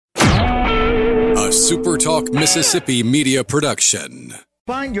a SuperTalk Mississippi media production.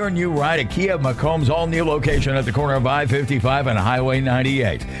 Find your new ride at Kia Macomb's all-new location at the corner of I-55 and Highway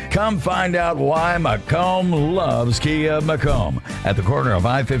 98. Come find out why Macomb loves Kia Macomb at the corner of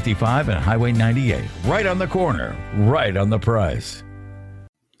I-55 and Highway 98. Right on the corner, right on the price.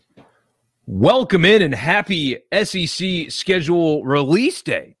 Welcome in and happy SEC schedule release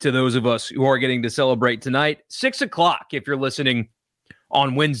day to those of us who are getting to celebrate tonight. 6 o'clock if you're listening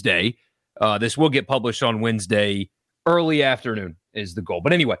on Wednesday. This will get published on Wednesday early afternoon is the goal.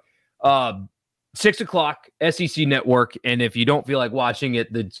 But anyway, 6 o'clock, SEC Network. And if you don't feel like watching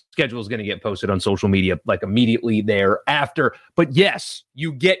it, the schedule is going to get posted on social media like immediately thereafter. But yes,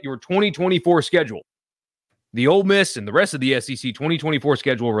 you get your 2024 schedule. The Ole Miss and the rest of the SEC 2024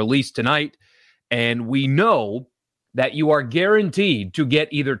 schedule released tonight. And we know that you are guaranteed to get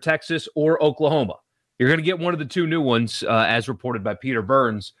either Texas or Oklahoma. You're going to get one of the two new ones, as reported by Peter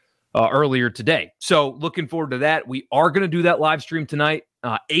Burns earlier today. So looking forward to that. We are going to do that live stream tonight,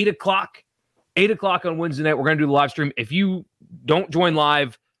 8 o'clock. 8 o'clock on Wednesday night, we're going to do the live stream. If you don't join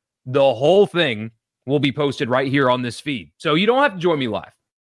live, the whole thing will be posted right here on this feed. So you don't have to join me live.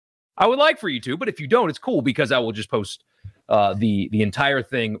 I would like for you to, but if you don't, it's cool because I will just post the entire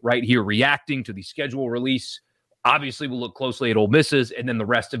thing right here, reacting to the schedule release. Obviously, we'll look closely at Ole Miss's and then the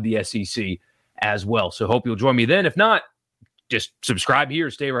rest of the SEC as well. So hope you'll join me then. If not, just subscribe here,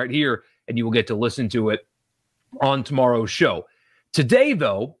 stay right here, and you will get to listen to it on tomorrow's show. Today,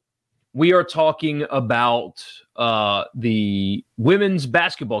 though, we are talking about the women's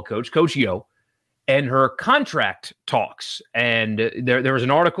basketball coach, Coach Yo, and her contract talks. And there was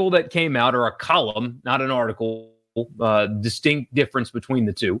an article that came out, or a column, not an article, distinct difference between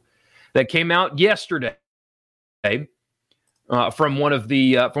the two, that came out yesterday from one of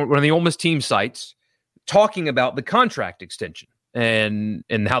the Ole Miss team sites, talking about the contract extension and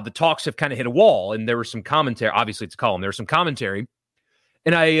how the talks have kind of hit a wall. And there was some commentary. Obviously, it's a column. There was some commentary.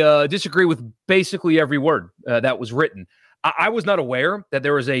 And I disagree with basically every word that was written. I was not aware that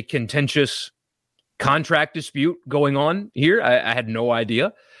there was a contentious contract dispute going on here. I had no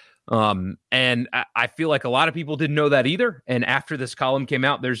idea. And I feel like a lot of people didn't know that either. And after this column came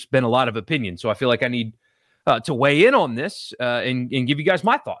out, there's been a lot of opinion. So I feel like I need to weigh in on this and give you guys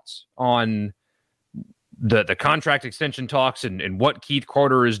my thoughts on the contract extension talks and what Keith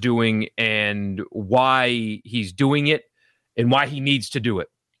Carter is doing and why he's doing it and why he needs to do it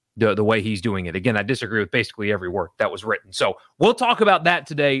the way he's doing it. Again, I disagree with basically every word that was written. So we'll talk about that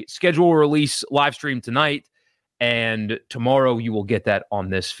today. Schedule release live stream tonight, and tomorrow you will get that on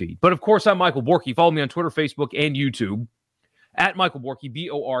this feed. But of course, I'm Michael Borky. Follow me on Twitter, Facebook, and YouTube at Michael Borky,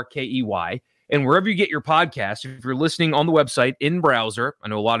 Borkey. And wherever you get your podcasts, if you're listening on the website in browser, I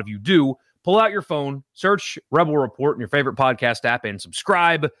know a lot of you do, pull out your phone, search Rebel Report in your favorite podcast app, and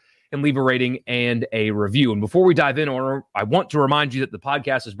subscribe and leave a rating and a review. And before we dive in, I want to remind you that the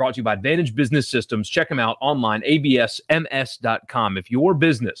podcast is brought to you by Advantage Business Systems. Check them out online, absms.com. If your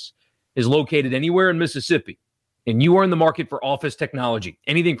business is located anywhere in Mississippi and you are in the market for office technology,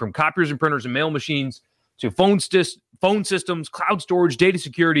 anything from copiers and printers and mail machines to phone systems, cloud storage, data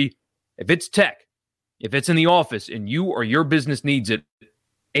security, if it's tech, if it's in the office and you or your business needs it,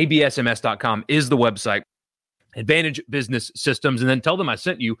 absms.com is the website. Advantage Business Systems. And then tell them I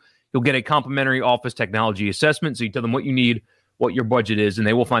sent you. You'll get a complimentary office technology assessment. So you tell them what you need, what your budget is, and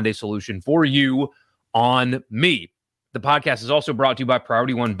they will find a solution for you on me. The podcast is also brought to you by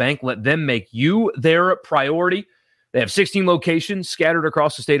Priority One Bank. Let them make you their priority. They have 16 locations scattered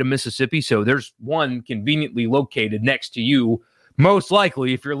across the state of Mississippi. So there's one conveniently located next to you. Most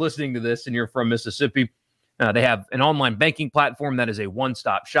likely, if you're listening to this and you're from Mississippi, they have an online banking platform that is a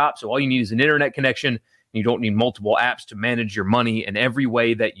one-stop shop. So all you need is an internet connection. You don't need multiple apps to manage your money in every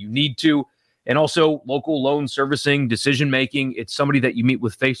way that you need to. And also local loan servicing, decision-making. It's somebody that you meet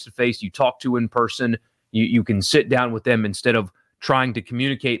with face-to-face, you talk to in person. You can sit down with them instead of trying to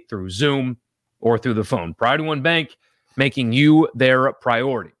communicate through Zoom or through the phone. Priority One Bank, making you their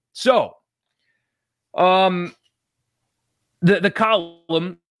priority. So, the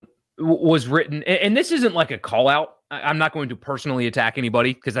column was written, and this isn't like a call-out. I'm not going to personally attack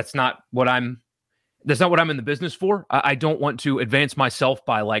anybody because that's not what I'm in the business for. I don't want to advance myself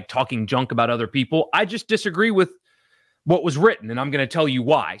by like talking junk about other people. I just disagree with what was written, and I'm going to tell you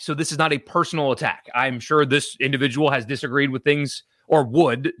why. So this is not a personal attack. I'm sure this individual has disagreed with things or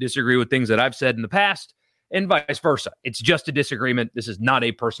would disagree with things that I've said in the past and vice versa. It's just a disagreement. This is not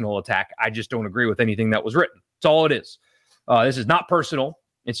a personal attack. I just don't agree with anything that was written. That's all it is. This is not personal.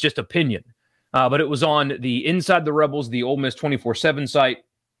 It's just opinion. But it was on the Inside the Rebels, the Ole Miss 24/7 site,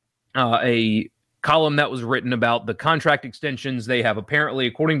 a column that was written about the contract extensions. They have apparently,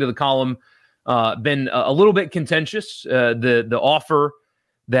 according to the column, been a little bit contentious. The offer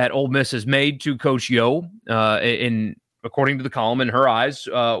that Ole Miss has made to Coach Yo, according to the column, in her eyes,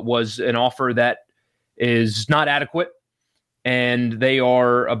 was an offer that is not adequate. And they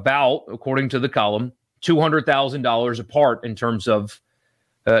are about, according to the column, $200,000 apart in terms of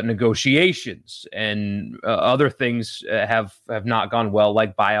negotiations, and other things have not gone well,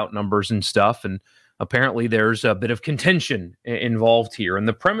 like buyout numbers and stuff. And apparently there's a bit of contention involved here. And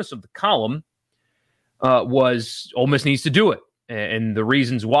the premise of the column was Ole Miss needs to do it, and the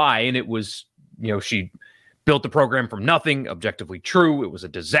reasons why. And it was, she built the program from nothing. Objectively true. It was a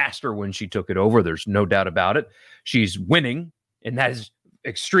disaster when she took it over. There's no doubt about it. She's winning, and that is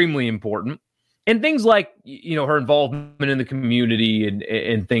extremely important. And things like, her involvement in the community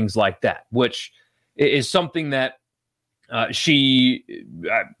and things like that, which is something that it's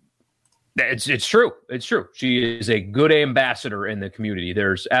true. It's true. She is a good ambassador in the community.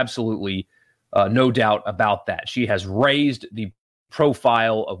 There's absolutely no doubt about that. She has raised the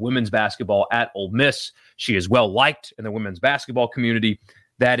profile of women's basketball at Ole Miss. She is well liked in the women's basketball community.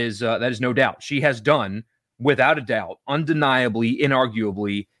 That is no doubt. She has done, without a doubt, undeniably,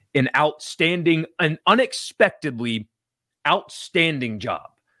 inarguably, an outstanding, an unexpectedly outstanding job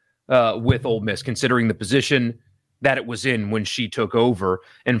with Ole Miss, considering the position that it was in when she took over.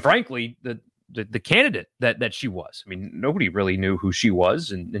 And frankly, the candidate that she was. I mean, nobody really knew who she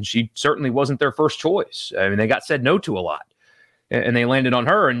was, and she certainly wasn't their first choice. I mean, they got said no to a lot, and they landed on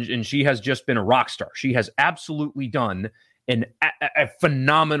her, and she has just been a rock star. She has absolutely done a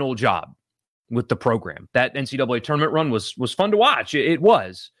phenomenal job with the program. That NCAA tournament run was fun to watch. It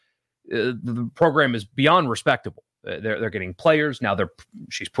was. The program is beyond respectable. They're getting players now.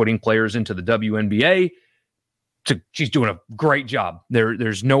 She's putting players into the WNBA. She's doing a great job.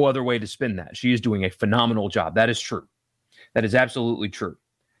 There's no other way to spin that. She is doing a phenomenal job. That is true. That is absolutely true.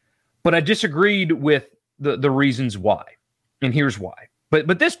 But I disagreed with the reasons why, and here's why.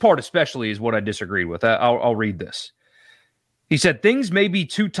 But this part especially is what I disagreed with. I'll read this. He said, things may be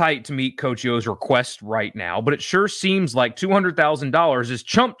too tight to meet Coach Yo's request right now, but it sure seems like $200,000 is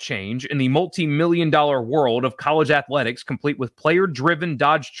chump change in the multi-million-dollar world of college athletics, complete with player-driven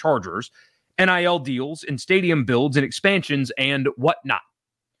Dodge Chargers, NIL deals, and stadium builds and expansions and whatnot.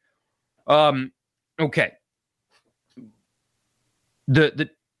 Okay. The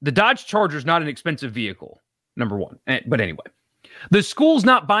Dodge Charger is not an expensive vehicle, number one. But anyway, the school's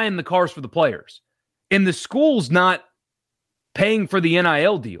not buying the cars for the players, and the school's not paying for the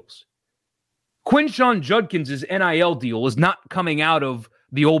NIL deals. Quinshon Judkins' NIL deal is not coming out of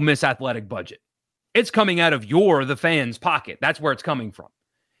the Ole Miss athletic budget. It's coming out of the fans' pocket. That's where it's coming from.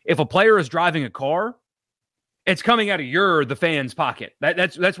 If a player is driving a car, it's coming out of the fans' pocket.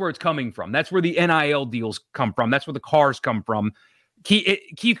 That's where it's coming from. That's where the NIL deals come from. That's where the cars come from.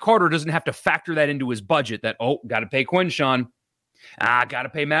 Keith Carter doesn't have to factor that into his budget that, got to pay Quinshon. Got to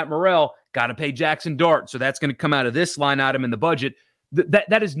pay Matt Morrell. Got to pay Jackson Dart. So that's going to come out of this line item in the budget.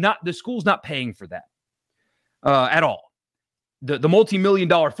 That is not, the school's not paying for that at all. The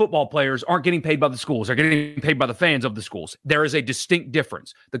multi-million-dollar football players aren't getting paid by the schools. They're getting paid by the fans of the schools. There is a distinct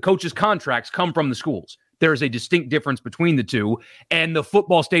difference. The coaches' contracts come from the schools. There is a distinct difference between the two, and the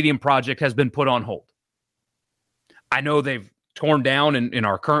football stadium project has been put on hold. I know they've torn down and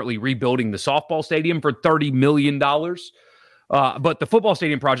are currently rebuilding the softball stadium for $30 million, but the football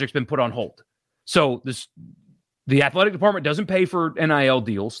stadium project's been put on hold. So the athletic department doesn't pay for NIL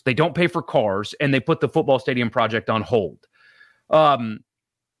deals. They don't pay for cars, and they put the football stadium project on hold.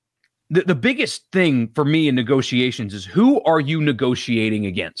 The biggest thing for me in negotiations is, who are you negotiating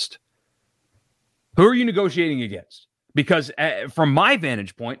against? Who are you negotiating against? Because from my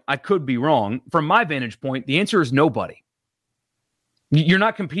vantage point, I could be wrong. From my vantage point, the answer is nobody. You're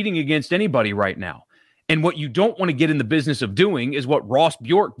not competing against anybody right now. And what you don't want to get in the business of doing is what Ross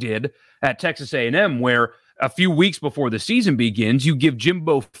Bjork did at Texas A&M, where a few weeks before the season begins, you give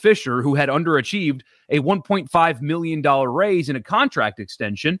Jimbo Fisher, who had underachieved, a $1.5 million raise in a contract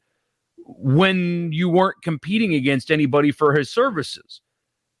extension when you weren't competing against anybody for his services.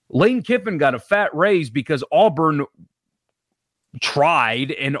 Lane Kiffin got a fat raise because Auburn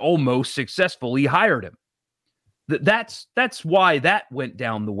tried and almost successfully hired him. That's why that went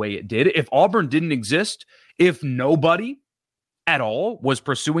down the way it did. If Auburn didn't exist, if nobody at all was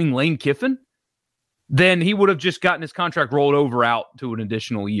pursuing Lane Kiffin, then he would have just gotten his contract rolled over out to an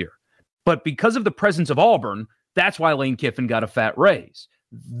additional year. But because of the presence of Auburn, that's why Lane Kiffin got a fat raise.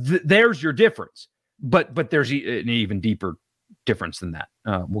 There's your difference. But there's an even deeper difference than that.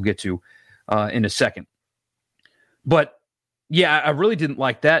 We'll get to in a second. But yeah, I really didn't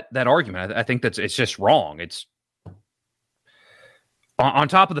like that argument. I think it's just wrong. It's on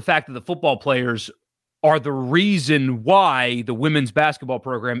top of the fact that the football players are the reason why the women's basketball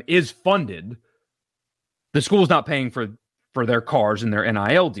program is funded, the school's not paying for their cars and their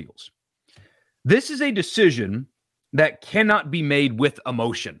NIL deals. This is a decision that cannot be made with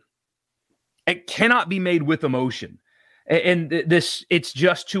emotion. It cannot be made with emotion. And this, it's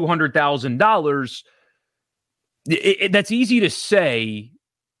just $200,000. That's easy to say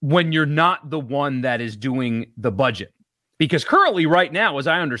when you're not the one that is doing the budget. Because currently, right now, as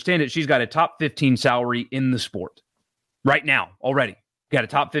I understand it, she's got a top 15 salary in the sport. Right now, already. Got a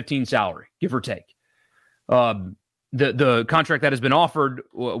top 15 salary, give or take. The contract that has been offered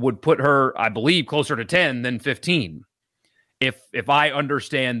would put her, I believe, closer to 10 than 15, if I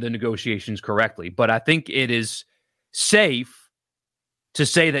understand the negotiations correctly. But I think it is safe to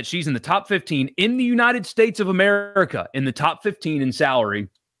say that she's in the top 15 in the United States of America, in the top 15 in salary,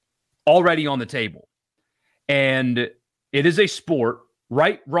 already on the table. And it is a sport,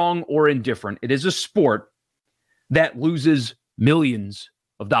 right, wrong, or indifferent. It is a sport that loses millions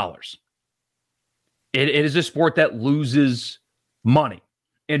of dollars. It is a sport that loses money.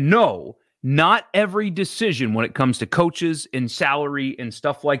 And no, not every decision when it comes to coaches and salary and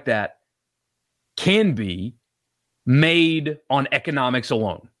stuff like that can be made on economics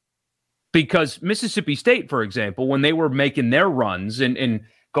alone. Because Mississippi State, for example, when they were making their runs and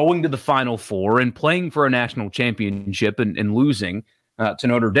going to the Final Four and playing for a national championship and losing to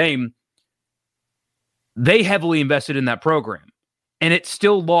Notre Dame, they heavily invested in that program. And it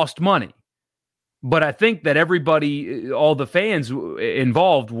still lost money. But I think that everybody, all the fans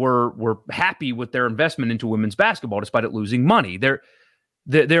involved were happy with their investment into women's basketball despite it losing money.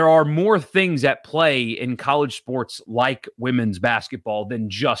 There are more things at play in college sports like women's basketball than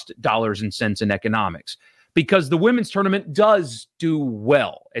just dollars and cents in economics. Because the women's tournament does do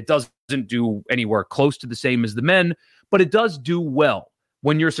well. It doesn't do anywhere close to the same as the men, but it does do well.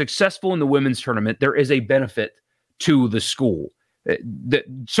 When you're successful in the women's tournament, there is a benefit to the school.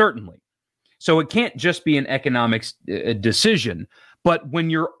 Certainly. So it can't just be an economics decision. But when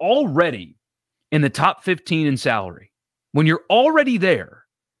you're already in the top 15 in salary, when you're already there,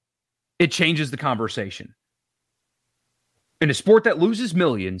 it changes the conversation. In a sport that loses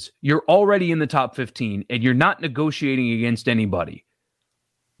millions, you're already in the top 15 and you're not negotiating against anybody.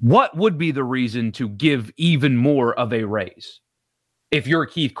 What would be the reason to give even more of a raise if you're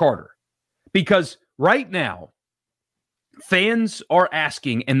Keith Carter? Because right now, fans are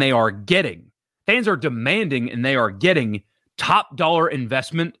asking and they are getting, fans are demanding and they are getting top dollar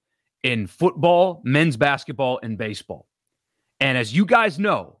investment in football, men's basketball, and baseball. And as you guys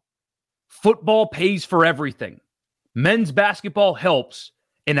know, football pays for everything. Men's basketball helps,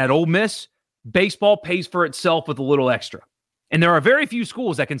 and at Ole Miss, baseball pays for itself with a little extra. And there are very few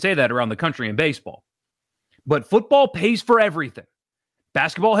schools that can say that around the country in baseball. But football pays for everything.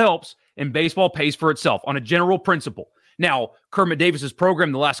 Basketball helps, and baseball pays for itself on a general principle. Now, Kermit Davis's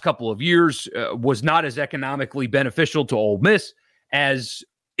program the last couple of years was not as economically beneficial to Ole Miss as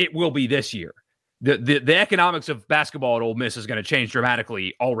it will be this year. The economics of basketball at Ole Miss is going to change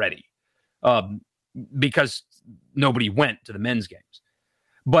dramatically already because nobody went to the men's games.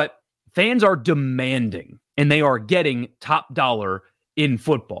 But fans are demanding, and they are getting top dollar in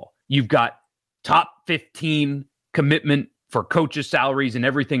football. You've got top 15 commitment for coaches' salaries and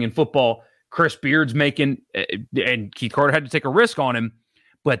everything in football. Chris Beard's making, and Keith Carter had to take a risk on him,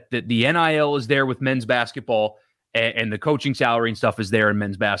 but the NIL is there with men's basketball, and the coaching salary and stuff is there in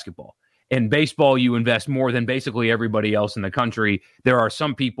men's basketball. In baseball, you invest more than basically everybody else in the country. There are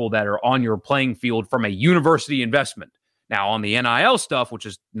some people that are on your playing field from a university investment. Now, on the NIL stuff, which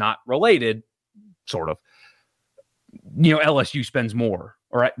is not related, sort of, LSU spends more,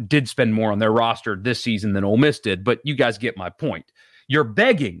 or did spend more on their roster this season than Ole Miss did, but you guys get my point. You're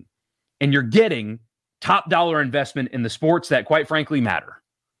begging and you're getting top dollar investment in the sports that, quite frankly, matter.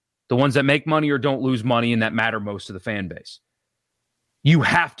 The ones that make money or don't lose money and that matter most to the fan base. You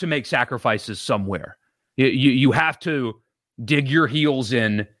have to make sacrifices somewhere. You have to dig your heels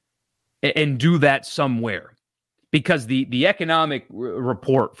in and do that somewhere. Because the economic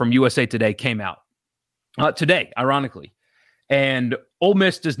report from USA Today came out today, ironically. And Ole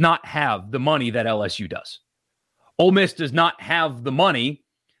Miss does not have the money that LSU does. Ole Miss does not have the money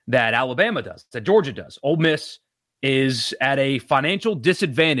that Alabama does, that Georgia does. Ole Miss is at a financial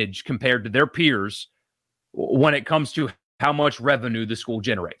disadvantage compared to their peers when it comes to how much revenue the school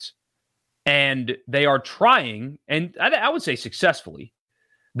generates. And they are trying, and I would say successfully,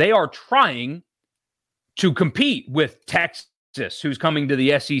 they are trying to compete with Texas, who's coming to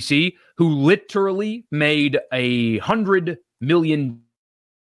the SEC, who literally made $100 million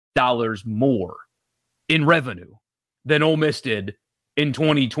more in revenue than Ole Miss did in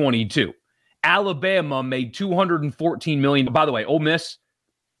 2022. Alabama made $214 million. By the way, Ole Miss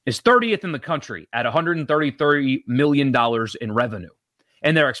is 30th in the country at $133 million in revenue.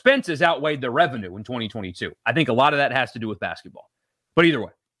 And their expenses outweighed their revenue in 2022. I think a lot of that has to do with basketball. But either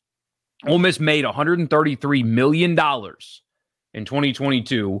way, Ole Miss made $133 million in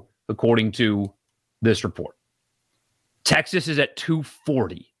 2022, according to this report. Texas is at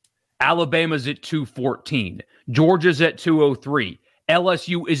 240. Alabama's at 214. Georgia's at 203.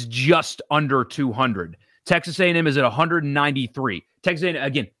 LSU is just under 200. Texas A&M is at 193. Texas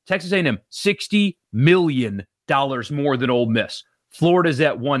A&M, $60 million more than Ole Miss. Florida's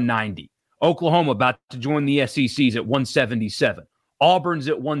at 190. Oklahoma about to join the SEC's at 177. Auburn's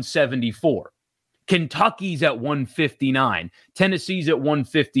at 174. Kentucky's at 159. Tennessee's at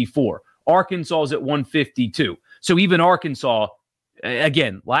 154. Arkansas's at 152. So even Arkansas,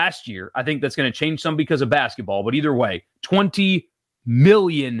 again, last year, I think that's going to change some because of basketball, but either way, $20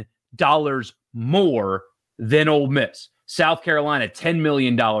 million more than Ole Miss. South Carolina, $10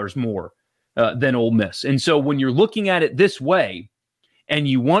 million more than Ole Miss. And so when you're looking at it this way, and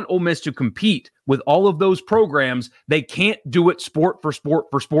you want Ole Miss to compete with all of those programs, they can't do it sport for sport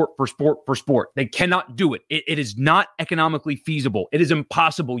for sport for sport for sport. They cannot do it. It is not economically feasible. It is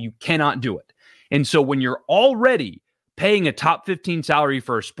impossible. You cannot do it. And so when you're already paying a top 15 salary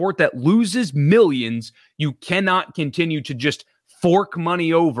for a sport that loses millions, you cannot continue to just fork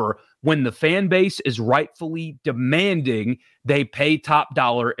money over when the fan base is rightfully demanding they pay top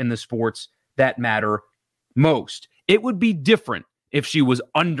dollar in the sports that matter most. It would be different if she was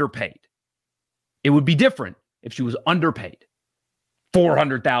underpaid. It would be different if she was underpaid.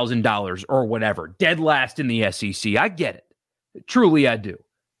 $400,000 or whatever. Dead last in the SEC. I get it. Truly, I do.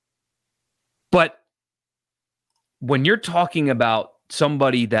 But when you're talking about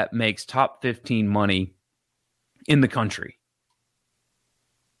somebody that makes top 15 money in the country,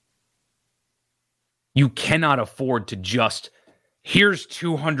 you cannot afford to just, here's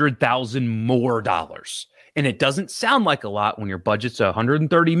 $200,000 more dollars. And it doesn't sound like a lot when your budget's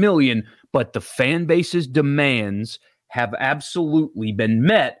 $130 million, but the fan base's demands have absolutely been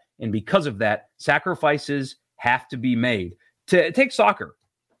met. And because of that, sacrifices have to be made. Take soccer,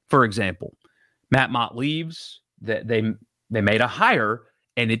 for example. Matt Mott leaves. They made a hire,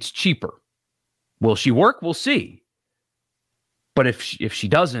 and it's cheaper. Will she work? We'll see. But if she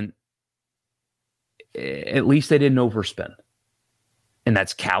doesn't, at least they didn't overspend. And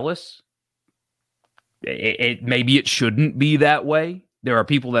that's callous. Maybe it shouldn't be that way. There are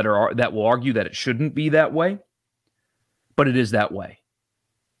people that will argue that it shouldn't be that way, but it is that way.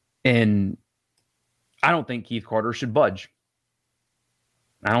 And I don't think Keith Carter should budge.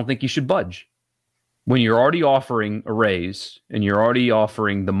 I don't think he should budge. When you're already offering a raise and you're already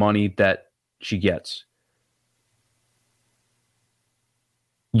offering the money that she gets,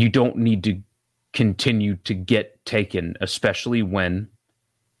 you don't need to continue to get taken, especially when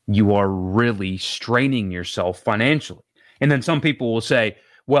you are really straining yourself financially. And then some people will say,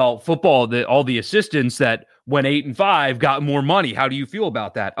 well, football, all the assistants that went 8-5 got more money. How do you feel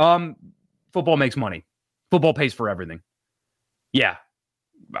about that? Football makes money. Football pays for everything. Yeah,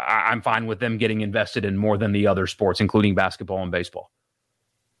 I'm fine with them getting invested in more than the other sports, including basketball and baseball.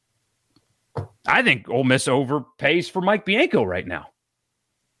 I think Ole Miss overpays for Mike Bianco right now.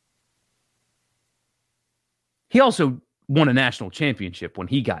 He also won a national championship when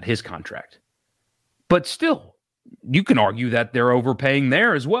he got his contract. But still, you can argue that they're overpaying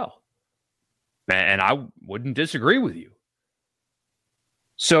there as well. And I wouldn't disagree with you.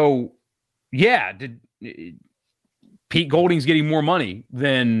 So, yeah, Pete Golding's getting more money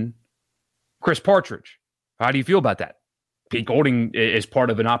than Chris Partridge. How do you feel about that? Pete Golding is part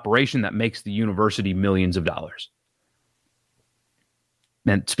of an operation that makes the university millions of dollars.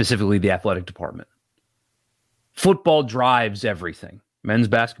 And specifically the athletic department. Football drives everything. Men's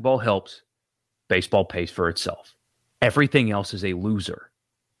basketball helps. Baseball pays for itself. Everything else is a loser.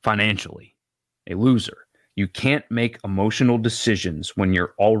 Financially, a loser. You can't make emotional decisions when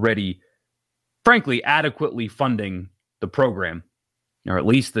you're already, frankly, adequately funding the program, or at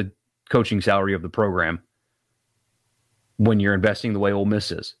least the coaching salary of the program, when you're investing the way Ole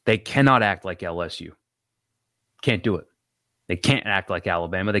Miss is. They cannot act like LSU. Can't do it. They can't act like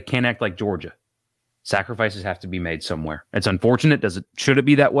Alabama. They can't act like Georgia. Sacrifices have to be made somewhere. It's unfortunate. Should it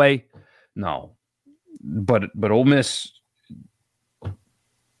be that way? No. But Ole Miss,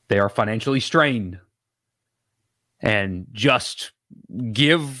 they are financially strained. And just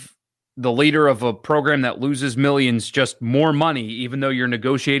give the leader of a program that loses millions just more money, even though you're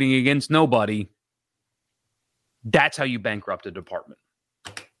negotiating against nobody. That's how you bankrupt a department.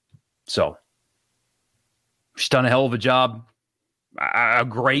 So, she's done a hell of a job. a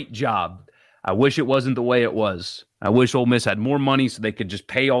great job. I wish it wasn't the way it was. I wish Ole Miss had more money so they could just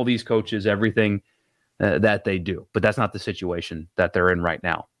pay all these coaches everything that they do. But that's not the situation that they're in right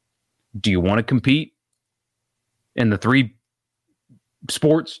now. Do you want to compete in the 3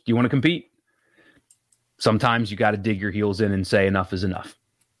 sports? Do you want to compete? Sometimes you got to dig your heels in and say enough is enough.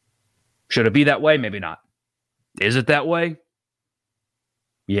 Should it be that way? Maybe not. Is it that way?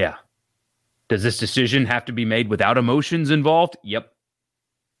 Yeah. Does this decision have to be made without emotions involved? Yep.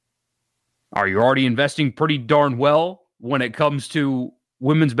 Are you already investing pretty darn well when it comes to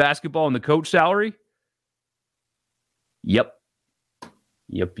women's basketball and the coach salary? Yep.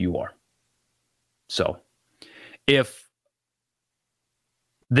 Yep, you are. So, if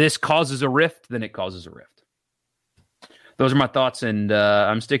this causes a rift, then it causes a rift. Those are my thoughts, and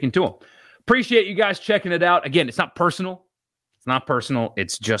I'm sticking to them. Appreciate you guys checking it out. Again, it's not personal. It's not personal.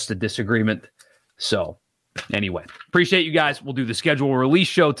 It's just a disagreement. So, anyway, appreciate you guys. We'll do the schedule release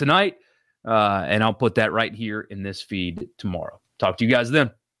show tonight, and I'll put that right here in this feed tomorrow. Talk to you guys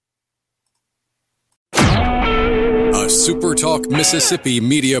then. A SuperTalk Mississippi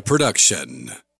media production.